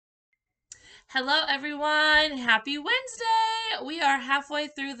Hello, everyone. Happy Wednesday. We are halfway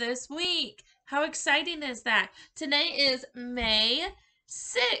through this week. How exciting is that? Today is May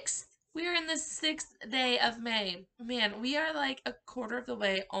 6th. We are in the 6th day of May. Man, we are like a quarter of the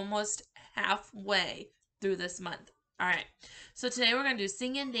way, almost halfway through this month. All right. So today we're going to do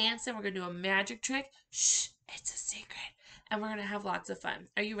sing and dance and we're going to do a magic trick. Shh, it's a secret. And we're going to have lots of fun.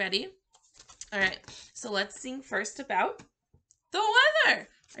 Are you ready? All right. So let's sing first about the weather.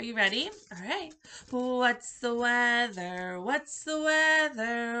 Are you ready? All right. What's the weather? What's the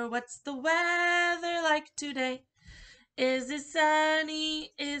weather? What's the weather like today? Is it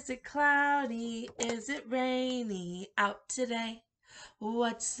sunny? Is it cloudy? Is it rainy out today?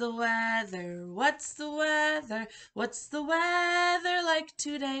 What's the weather? What's the weather? What's the weather like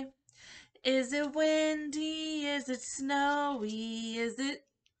today? Is it windy? Is it snowy? Is it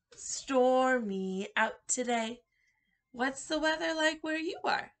stormy out today? What's the weather like where you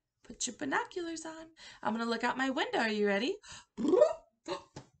are? Put your binoculars on. I'm going to look out my window. Are you ready?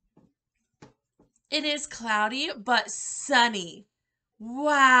 It is cloudy but sunny.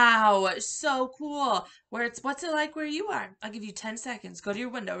 Wow, so cool. What's it like where you are? I'll give you 10 seconds. Go to your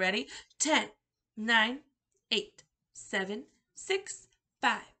window. Ready? 10, 9, 8, 7, 6,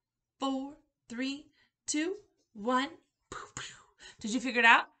 5, 4, 3, 2, 1. Did you figure it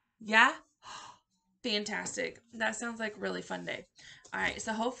out? Yeah? Fantastic. That sounds like a really fun day. All right,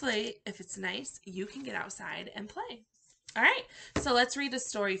 so hopefully, if it's nice, you can get outside and play. All right, so let's read a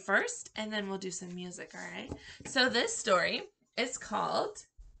story first, and then we'll do some music, all right? So this story is called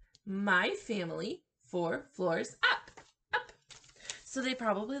My Family 4 Floors Up. Up. So they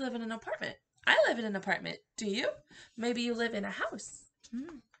probably live in an apartment. I live in an apartment. Do you? Maybe you live in a house.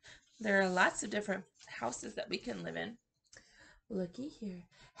 There are lots of different houses that we can live in. Looky here.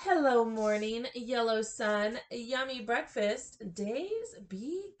 Hello, morning, yellow sun, yummy breakfast, days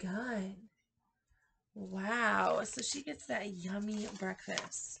begun. Wow, so she gets that yummy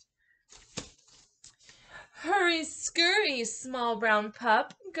breakfast. Hurry, scurry, small brown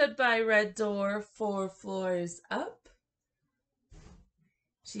pup. Goodbye, red door, 4 floors up.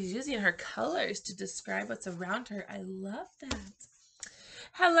 She's using her colors to describe what's around her. I love that.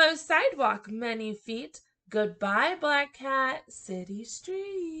 Hello, sidewalk, many feet. Goodbye, black cat, city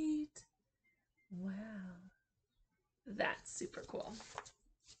street. Wow. That's super cool.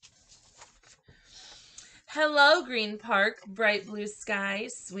 Hello, green park, bright blue sky,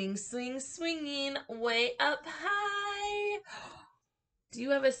 swing, swing, swinging way up high. Do you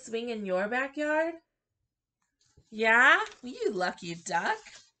have a swing in your backyard? Yeah? You lucky duck.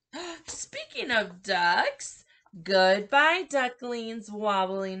 Speaking of ducks, goodbye, ducklings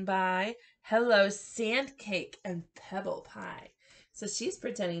wobbling by. Hello, sand cake and pebble pie. So she's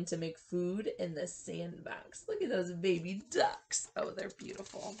pretending to make food in the sandbox. Look at those baby ducks. Oh, they're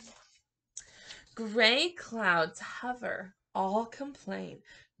beautiful. Gray clouds hover, all complain.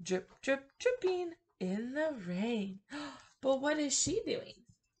 Drip, drip, dripping in the rain. But what is she doing?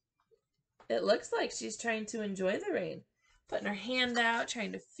 It looks like she's trying to enjoy the rain. Putting her hand out,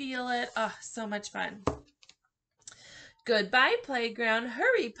 trying to feel it. Oh, so much fun. Goodbye, playground.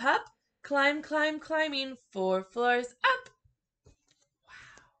 Hurry, pup. Climb, climb, climbing 4 floors up.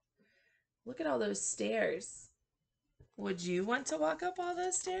 Wow. Look at all those stairs. Would you want to walk up all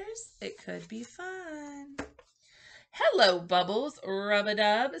those stairs? It could be fun. Hello, bubbles.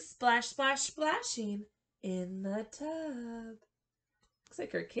 Rub-a-dub. Splash, splash, splashing in the tub. Looks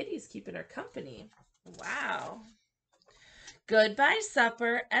like her kitty's keeping her company. Wow. Goodbye,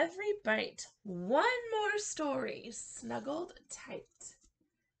 supper. Every bite. One more story. Snuggled tight.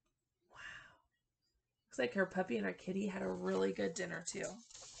 Wow. Looks like her puppy and her kitty had a really good dinner, too.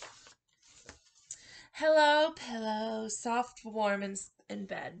 Hello, pillow. Soft, warm, in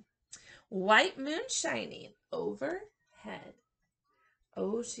bed. White moon shining overhead.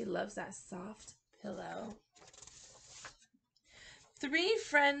 Oh, she loves that soft pillow. 3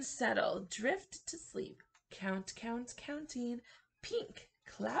 friends settle, drift to sleep. Count, count, counting. Pink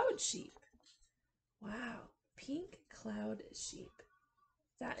cloud sheep. Wow, pink cloud sheep.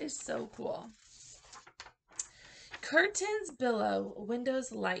 That is so cool. Curtains billow,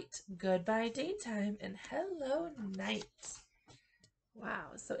 windows light. Goodbye daytime and hello night.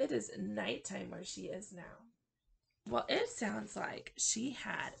 Wow, so it is nighttime where she is now. Well, it sounds like she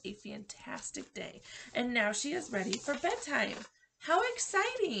had a fantastic day, and now she is ready for bedtime. How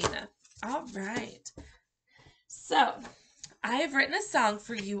exciting! All right. So, I have written a song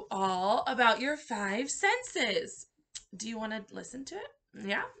for you all about your 5 senses. Do you want to listen to it?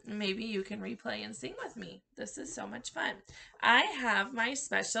 Yeah, maybe you can replay and sing with me. This is so much fun. I have my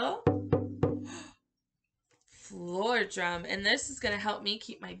special floor drum, and this is going to help me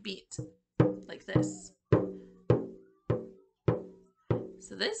keep my beat. like this.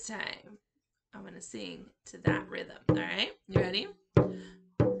 So this time, I'm going to sing to that rhythm. All right, you ready?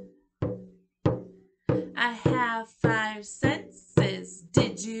 I have 5 senses,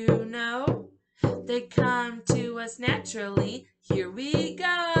 did you know? They come to us naturally. Here we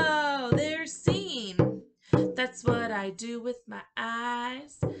go. They're seeing. That's what I do with my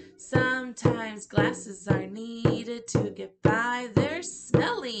eyes. Sometimes glasses are needed to get by. They're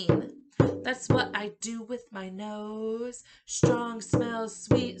smelling. That's what I do with my nose. Strong smells,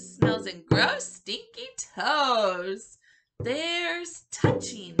 sweet smells, and gross, stinky toes. There's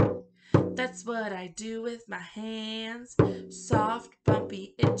touching. That's what I do with my hands. Soft,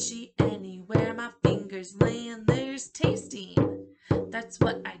 bumpy, itchy, anywhere my fingers land. There's tasting. That's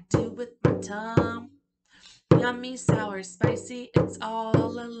what I do with my tongue. Yummy, sour, spicy, it's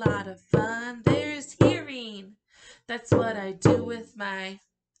all a lot of fun. There's hearing. That's what I do with my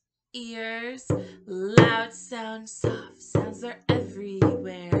ears. Loud sounds, soft sounds are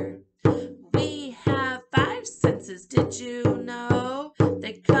everywhere. We have 5 senses, did you know?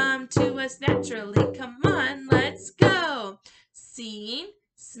 They come to us naturally. Come on, let's go. Seeing,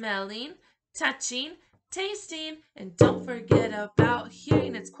 smelling, touching, tasting, and don't forget about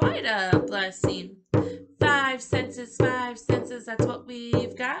hearing. It's quite a blessing. 5 senses, that's what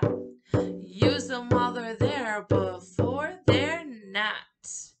we've got. Use them while they're there, before they're not.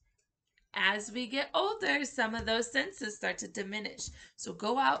 As we get older, some of those senses start to diminish. So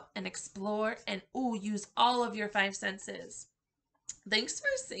go out and explore and use all of your 5 senses. Thanks for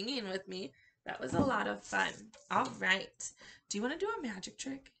singing with me. That was a lot of fun. All right. Do you want to do a magic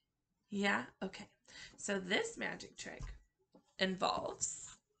trick? Yeah? Okay. So this magic trick involves,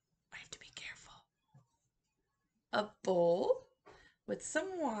 I have to be careful, a bowl with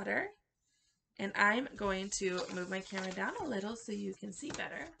some water. And I'm going to move my camera down a little so you can see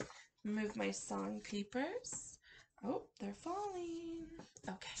better. Move my song papers. Oh, they're falling.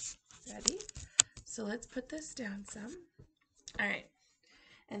 Okay, ready? So let's put this down some. All right.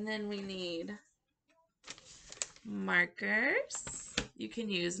 And then we need markers. You can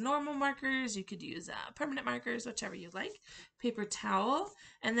use normal markers. You could use permanent markers, whichever you like. Paper towel.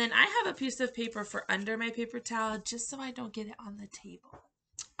 And then I have a piece of paper for under my paper towel just so I don't get it on the table.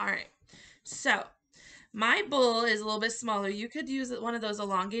 All right. So my bowl is a little bit smaller. You could use one of those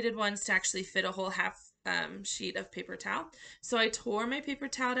elongated ones to actually fit a whole half sheet of paper towel. So I tore my paper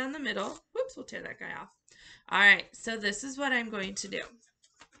towel down the middle. Whoops, we'll tear that guy off. All right, so this is what I'm going to do.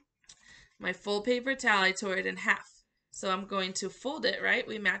 My full paper towel, I tore it in half. So I'm going to fold it, right?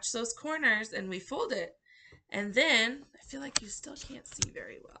 We match those corners and we fold it. And then, I feel like you still can't see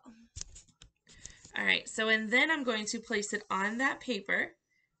very well. All right, so and then I'm going to place it on that paper,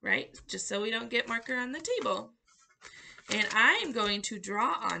 right? Just so we don't get marker on the table. And I'm going to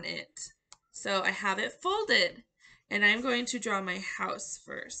draw on it. So I have it folded. And I'm going to draw my house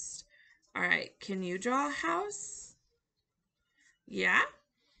first. All right, can you draw a house? Yeah?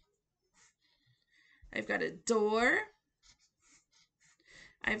 I've got a door.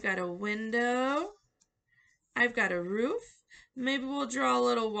 I've got a window. I've got a roof. Maybe we'll draw a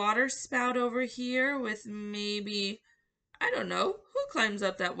little water spout over here with maybe, I don't know, who climbs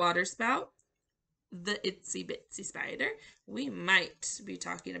up that water spout? The itsy bitsy spider. We might be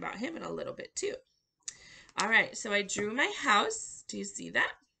talking about him in a little bit too. All right, so I drew my house. Do you see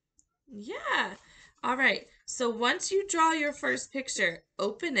that? Yeah. All right, so once you draw your first picture,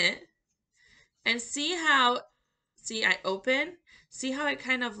 open it and see how, I open, see how I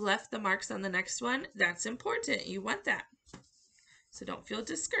kind of left the marks on the next one? That's important. You want that. So don't feel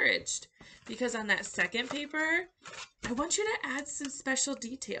discouraged, because on that second paper, I want you to add some special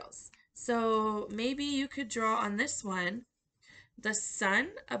details. So maybe you could draw on this one the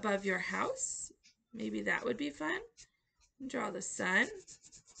sun above your house. Maybe that would be fun. Draw the sun.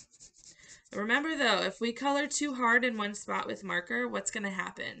 Remember though, if we color too hard in one spot with marker, what's going to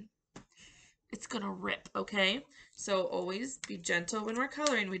happen? It's going to rip, okay? So always be gentle when we're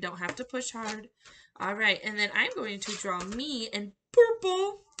coloring. We don't have to push hard. All right, and then I'm going to draw me in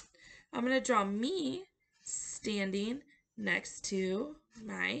purple. I'm going to draw me standing next to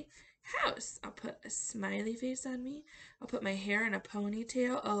my house. I'll put a smiley face on me. I'll put my hair in a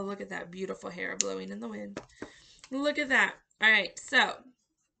ponytail. Oh, look at that beautiful hair blowing in the wind. Look at that. All right, so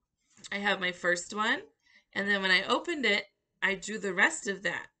I have my first one, and then when I opened it, I drew the rest of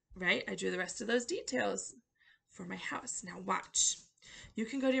that, right? I drew the rest of those details for my house. Now watch. You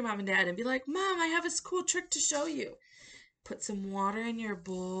can go to your mom and dad and be like, Mom, I have this cool trick to show you. Put some water in your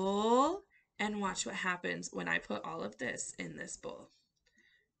bowl and watch what happens when I put all of this in this bowl.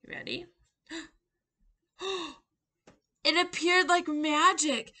 You ready? It appeared like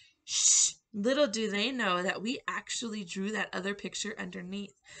magic. Shh, Little do they know that we actually drew that other picture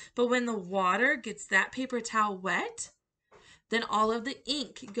underneath. But when the water gets that paper towel wet, then all of the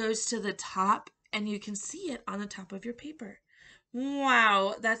ink goes to the top and you can see it on the top of your paper.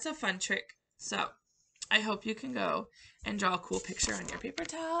 Wow, that's a fun trick. So I hope you can go and draw a cool picture on your paper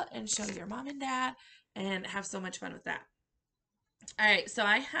towel and show your mom and dad and have so much fun with that. All right, so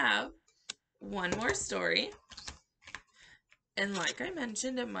I have one more story. And like I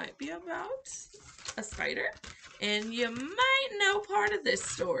mentioned, it might be about a spider. And you might know part of this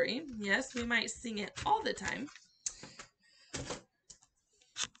story. Yes, we might sing it all the time.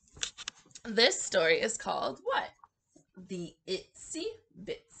 This story is called what? The Itsy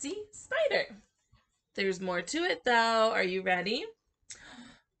Bitsy Spider. There's more to it though. Are you ready?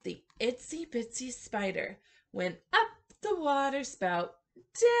 The itsy bitsy spider went up the water spout.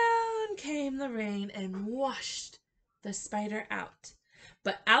 Down came the rain and washed the spider out.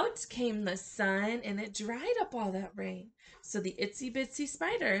 But out came the sun and it dried up all that rain. So the itsy bitsy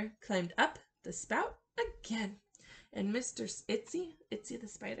spider climbed up the spout again. And Mr. Itsy the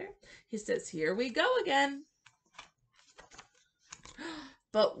spider, he says, "Here we go again."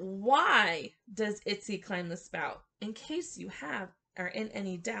 But why does Itsy climb the spout? In case you are in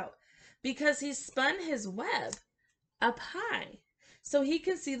any doubt. Because he spun his web up high so he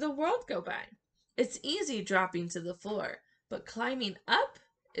can see the world go by. It's easy dropping to the floor, but climbing up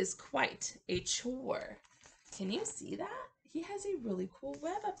is quite a chore. Can you see that? He has a really cool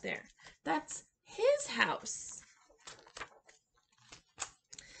web up there. That's his house.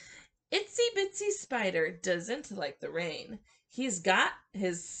 Itsy Bitsy Spider doesn't like the rain. He's got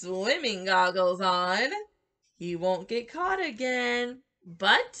his swimming goggles on. He won't get caught again.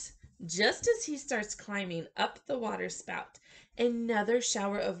 But just as he starts climbing up the water spout, another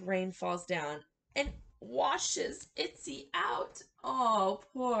shower of rain falls down and washes Itsy out. Oh,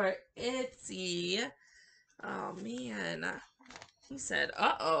 poor Itsy. Oh, man. He said,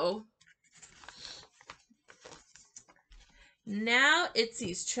 uh-oh. Now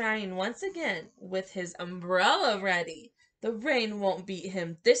Itsy's trying once again with his umbrella ready. The rain won't beat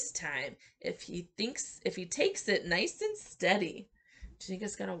him this time if he takes it nice and steady. Do you think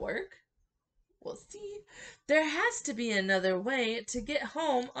it's gonna work? We'll see. There has to be another way to get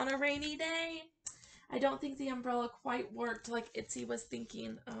home on a rainy day. I don't think the umbrella quite worked like Itsy was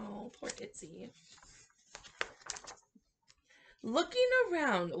thinking. Oh, poor Itsy. Looking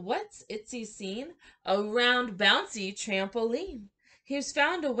around, what's Itsy seen? A round, bouncy trampoline. He's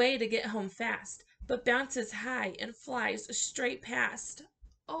found a way to get home fast, but bounces high and flies straight past.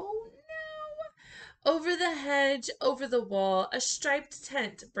 Oh no! Over the hedge, over the wall, a striped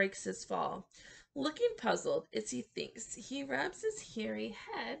tent breaks his fall. Looking puzzled, Itsy thinks. He rubs his hairy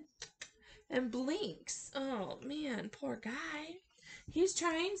head and blinks. Oh man, poor guy. He's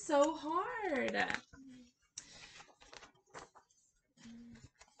trying so hard.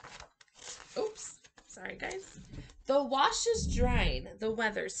 Oops, sorry guys. The wash is drying, the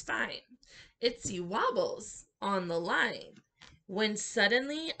weather's fine. Itsy wobbles on the line when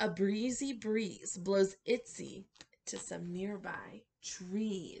suddenly a breezy breeze blows Itsy to some nearby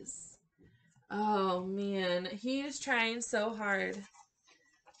trees. Oh man, he is trying so hard.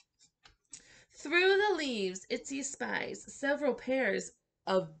 Through the leaves, Itsy spies several pairs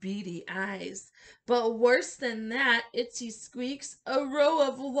of beady eyes. But worse than that, Itsy squeaks a row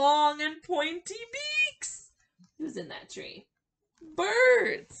of long and pointy beaks. Who's in that tree?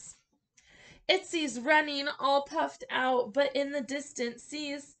 Birds. Itsy's running all puffed out, but in the distance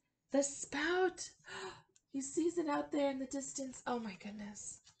sees the spout. He sees it out there in the distance. Oh my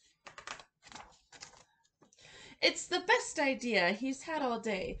goodness. It's the best idea he's had all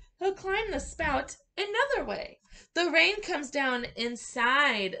day. He'll climb the spout another way. The rain comes down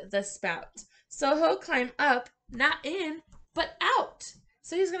inside the spout. So he'll climb up, not in, but out.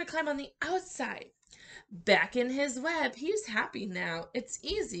 So he's going to climb on the outside. Back in his web, he's happy now. It's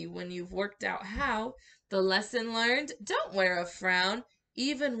easy when you've worked out how. The lesson learned, don't wear a frown,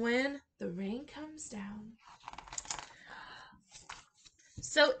 even when the rain comes down.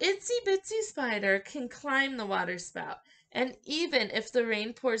 So Itsy Bitsy Spider can climb the water spout, and even if the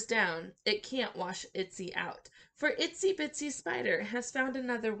rain pours down, it can't wash Itsy out. For Itsy Bitsy Spider has found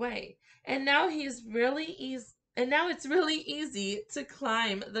another way, and now it's really easy to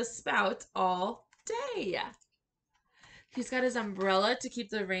climb the spout all day. He's got his umbrella to keep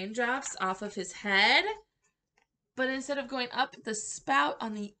the raindrops off of his head, but instead of going up the spout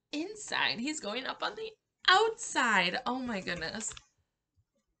on the inside, he's going up on the outside. Oh my goodness.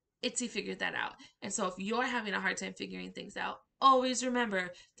 Itsy figured that out. And so if you're having a hard time figuring things out, always remember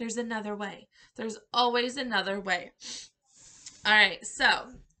there's another way. There's always another way. All right,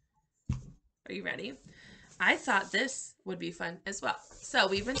 so Are you ready? I thought this would be fun as well. So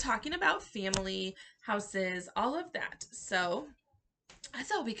we've been talking about family, houses, all of that. So I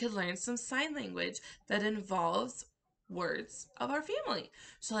thought we could learn some sign language that involves words of our family.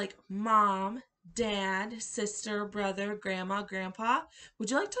 So like mom, dad, sister, brother, grandma, grandpa. Would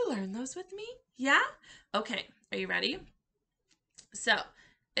you like to learn those with me? Yeah? Okay, are you ready? So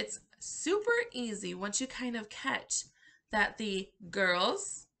it's super easy once you kind of catch that the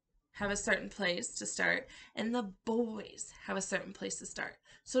girls have a certain place to start and the boys have a certain place to start.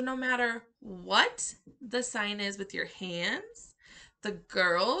 So no matter what the sign is with your hands, the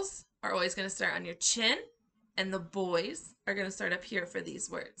girls are always going to start on your chin and the boys are going to start up here for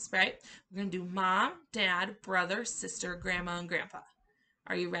these words, right? We're going to do mom, dad, brother, sister, grandma, and grandpa.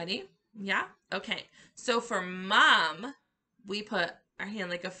 Are you ready? Yeah? Okay. So for mom, we put our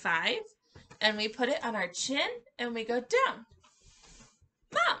hand like a 5 and we put it on our chin and we go down.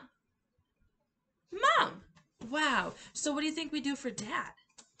 Mom. Mom. Wow. So what do you think we do for dad?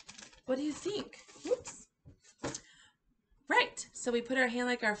 What do you think? Whoops. Right. So we put our hand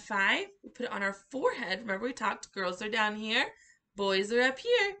like our 5. We put it on our forehead. Remember we talked, girls are down here, boys are up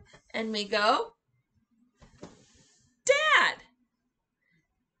here. And we go, Dad.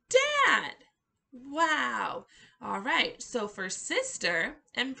 Dad. Wow. All right. So for sister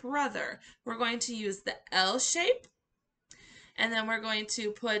and brother, we're going to use the L shape. And then we're going to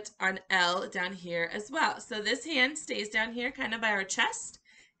put an L down here as well. So this hand stays down here kind of by our chest.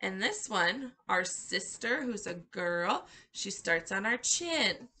 And this one, our sister, who's a girl, she starts on our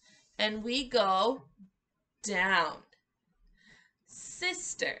chin. And we go down.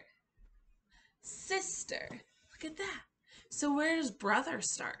 Sister. Sister. Look at that. So where does brother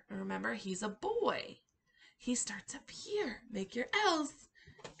start? Remember, he's a boy. He starts up here. Make your L's.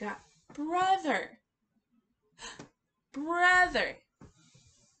 Got brother. Brother.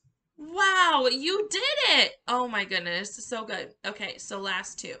 Wow, you did it. Oh my goodness, so good. Okay, so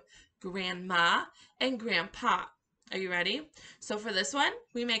last two. Grandma and grandpa. Are you ready? So for this one,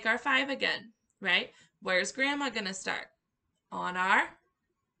 we make our 5 again, right? Where's grandma gonna start? On our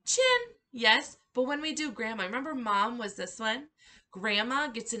chin. Yes, but when we do grandma, remember mom was this one? Grandma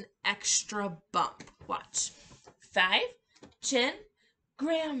gets an extra bump. Watch. 5, chin,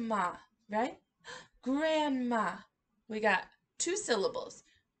 grandma, right? Grandma. We got 2 syllables.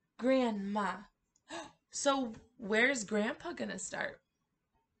 Grandma. So where's grandpa gonna start?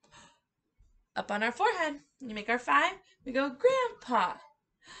 Up on our forehead. You make our 5. We go grandpa.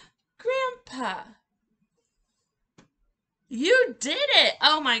 Grandpa. You did it.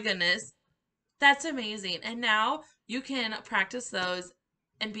 Oh my goodness. That's amazing. And now you can practice those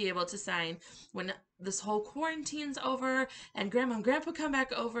and be able to sign when this whole quarantine's over and grandma and grandpa come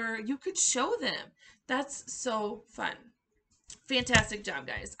back over. You could show them. That's so fun. Fantastic job,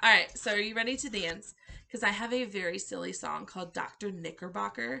 guys. All right, so are you ready to dance? Because I have a very silly song called Dr.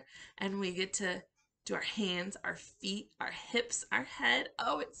 Knickerbocker, and we get to do our hands, our feet, our hips, our head.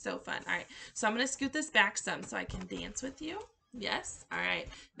 Oh, it's so fun. All right, so I'm going to scoot this back some so I can dance with you. Yes? All right.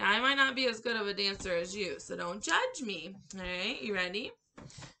 Now, I might not be as good of a dancer as you, so don't judge me. All right, you ready?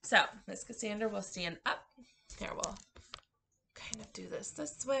 So, Miss Cassandra will stand up. Here, we'll kind of do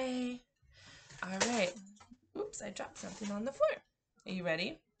this way. All right. Oops, I dropped something on the floor. Are you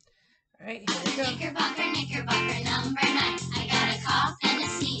ready? All right, here we go. Knickerbocker, knickerbocker, number 9. I got a cough and a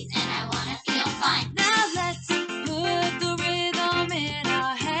sneeze and I want to feel fine. Now let's put the rhythm in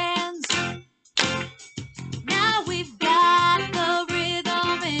our hands. Now we've got the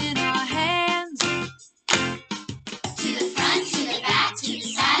rhythm in our hands. To the front, to the back, to the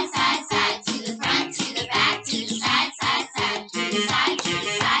side, side, side. To the front, to the back, to the side, side, side. To the side, to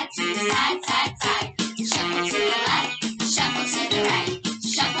the side, to the side, side, side. Shuffle to the left, shuffle to the right.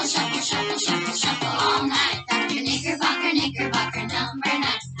 Shuffle, shuffle, shuffle, shuffle, shuffle all night. Dr. Knickerbocker, knickerbocker, number 9.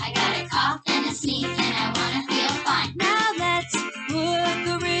 I got a cough and a sneeze and I want to feel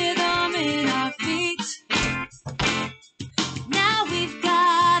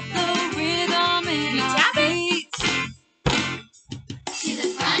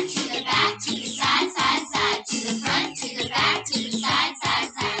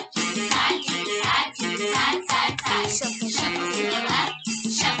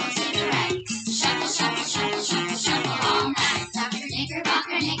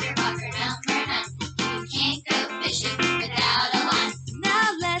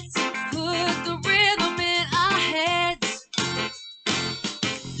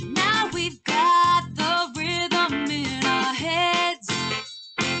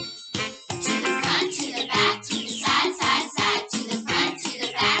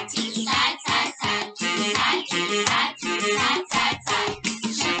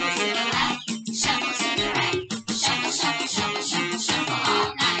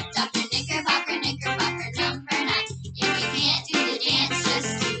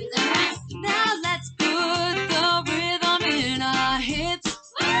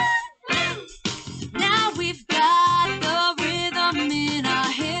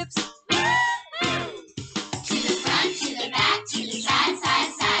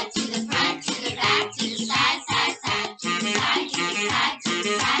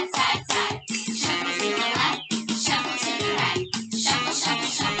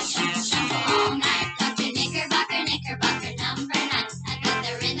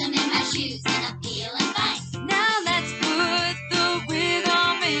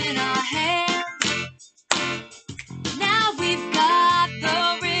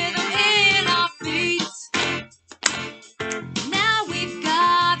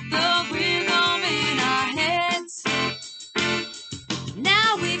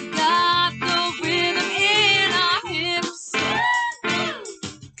got the rhythm in our hips.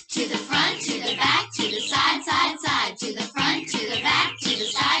 To the front, to the back, to the side, side, side. To the front, to the back, to the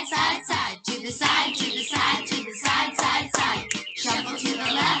side, side, side. To the side, to the side, to the side, side, side. Shuffle to the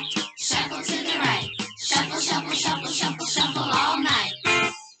left, shuffle to the right. Shuffle, shuffle, shuffle, shuffle, shuffle all night.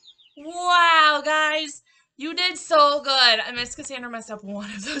 Wow, guys, you did so good. Miss Cassandra messed up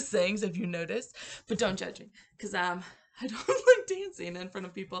one of those things, if you noticed, but don't judge me, because I don't like dancing in front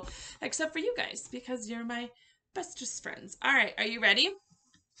of people, except for you guys, because you're my bestest friends. All right, are you ready?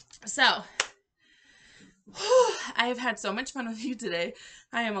 So, I've had so much fun with you today.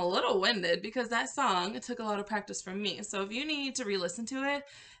 I am a little winded because that song took a lot of practice from me. So if you need to re-listen to it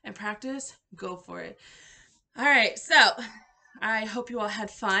and practice, go for it. All right, so I hope you all had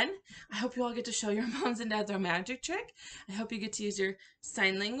fun. I hope you all get to show your moms and dads our magic trick. I hope you get to use your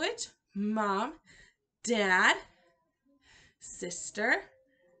sign language. Mom, dad, sister,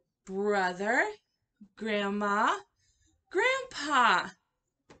 brother, grandma, grandpa.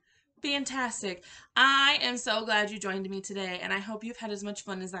 Fantastic. I am so glad you joined me today, and I hope you've had as much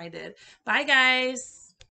fun as I did. Bye, guys.